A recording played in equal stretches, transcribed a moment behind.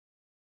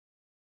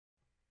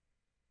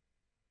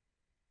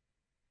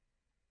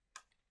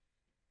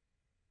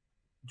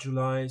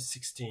July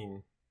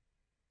 16.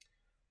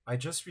 I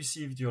just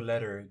received your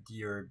letter,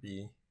 dear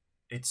B.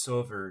 It's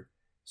over,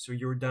 so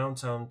you're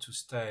downtown to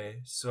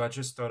stay, so I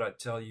just thought I'd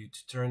tell you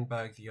to turn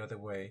back the other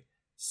way.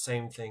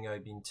 Same thing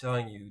I've been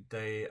telling you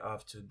day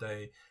after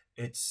day.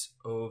 It's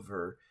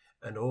over,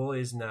 and all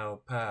is now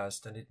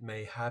past, and it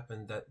may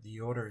happen that the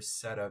order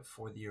set up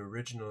for the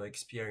original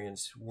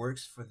experience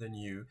works for the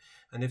new,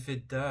 and if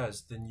it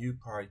does, the new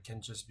part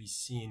can just be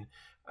seen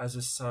as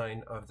a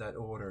sign of that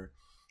order.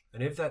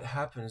 And if that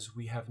happens,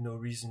 we have no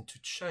reason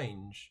to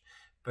change.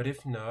 But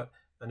if not,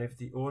 and if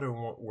the order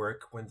won't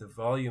work when the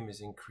volume is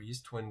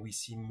increased, when we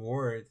see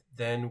more,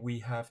 then we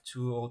have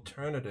two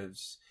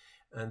alternatives.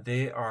 And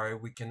they are,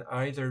 we can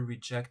either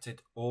reject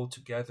it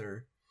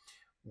altogether,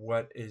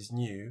 what is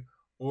new,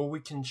 or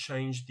we can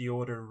change the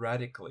order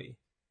radically.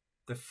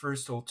 The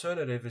first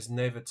alternative is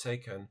never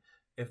taken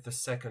if the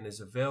second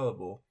is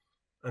available,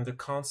 and the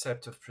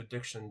concept of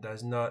prediction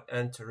does not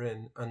enter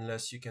in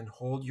unless you can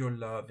hold your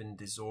love in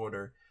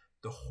disorder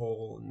the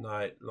whole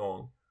night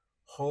long.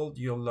 Hold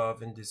your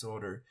love in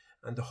disorder,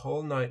 and the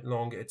whole night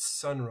long it's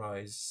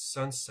sunrise,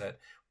 sunset,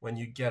 when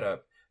you get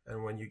up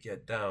and when you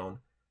get down.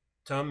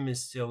 Tom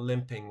is still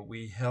limping,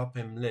 we help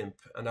him limp,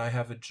 and I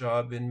have a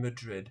job in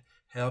Madrid,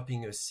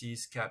 helping a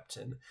sea's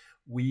captain.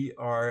 We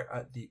are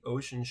at the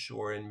ocean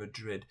shore in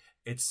Madrid.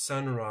 It's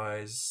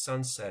sunrise,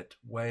 sunset,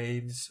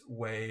 waves,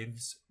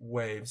 waves,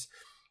 waves,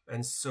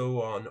 and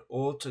so on.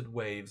 Altered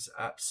waves,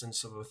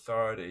 absence of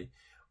authority.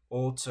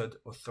 Altered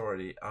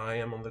authority. I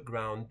am on the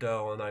ground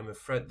dull, and I'm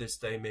afraid this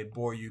day may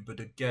bore you, but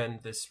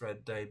again this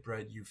red day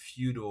bred you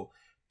feudal,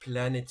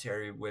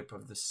 planetary whip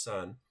of the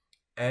sun.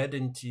 Ed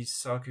in T's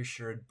soccer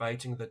shirt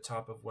biting the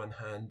top of one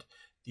hand,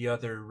 the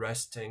other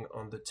resting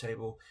on the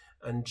table,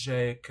 and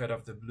Jay cut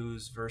off the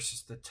blues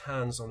versus the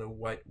tans on a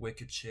white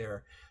wicker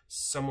chair.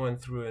 Someone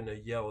threw in a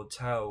yellow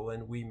towel,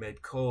 and we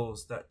made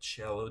calls that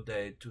cello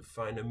day to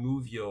find a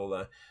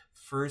moviola.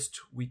 First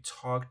we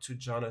talked to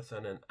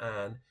Jonathan and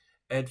Anne.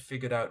 Ed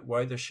figured out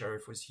why the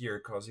sheriff was here,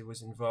 cause he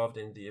was involved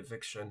in the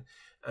eviction,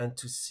 and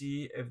to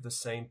see if the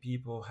same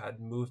people had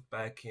moved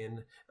back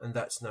in, and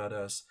that's not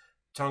us.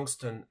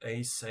 Tungsten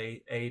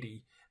say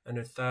 80 and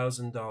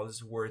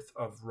 $1,000 worth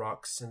of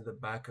rocks in the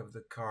back of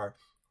the car.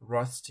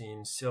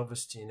 Rothstein,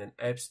 Silverstein, and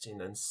Epstein,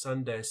 and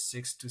Sunday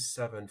 6 to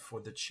 7 for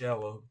the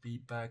cello. Be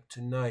back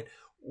tonight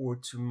or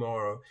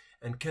tomorrow.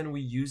 And can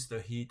we use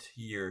the heat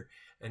here?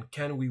 And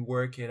can we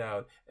work it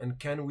out? And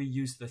can we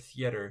use the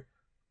theater?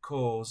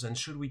 Calls, and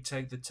should we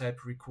take the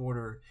tape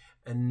recorder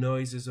and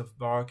noises of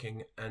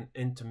barking and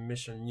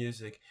intermission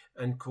music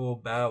and call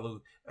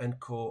Balu and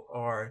call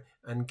R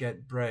and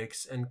get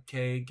breaks, and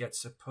K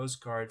gets a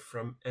postcard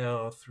from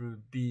L through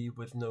B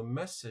with no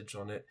message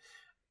on it.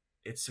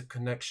 It's a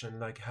connection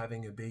like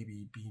having a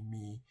baby be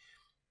me,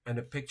 and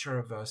a picture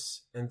of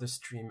us in the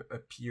stream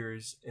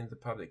appears in the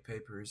public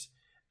papers,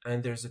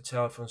 and there's a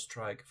telephone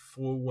strike,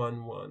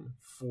 411,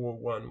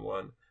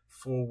 411,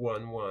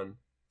 411,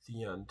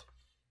 the end.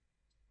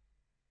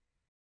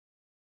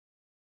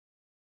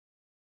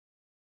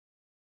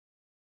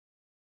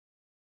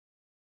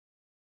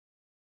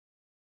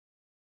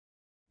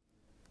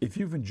 If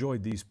you've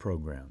enjoyed these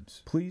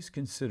programs, please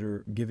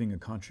consider giving a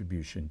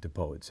contribution to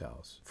Poets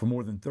House. For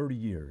more than 30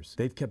 years,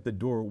 they've kept the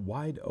door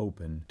wide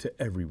open to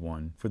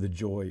everyone for the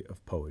joy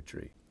of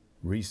poetry.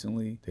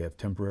 Recently, they have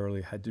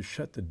temporarily had to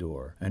shut the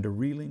door and are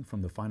reeling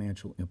from the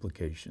financial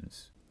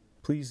implications.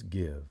 Please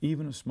give,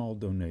 even a small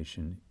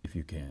donation if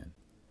you can.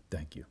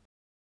 Thank you.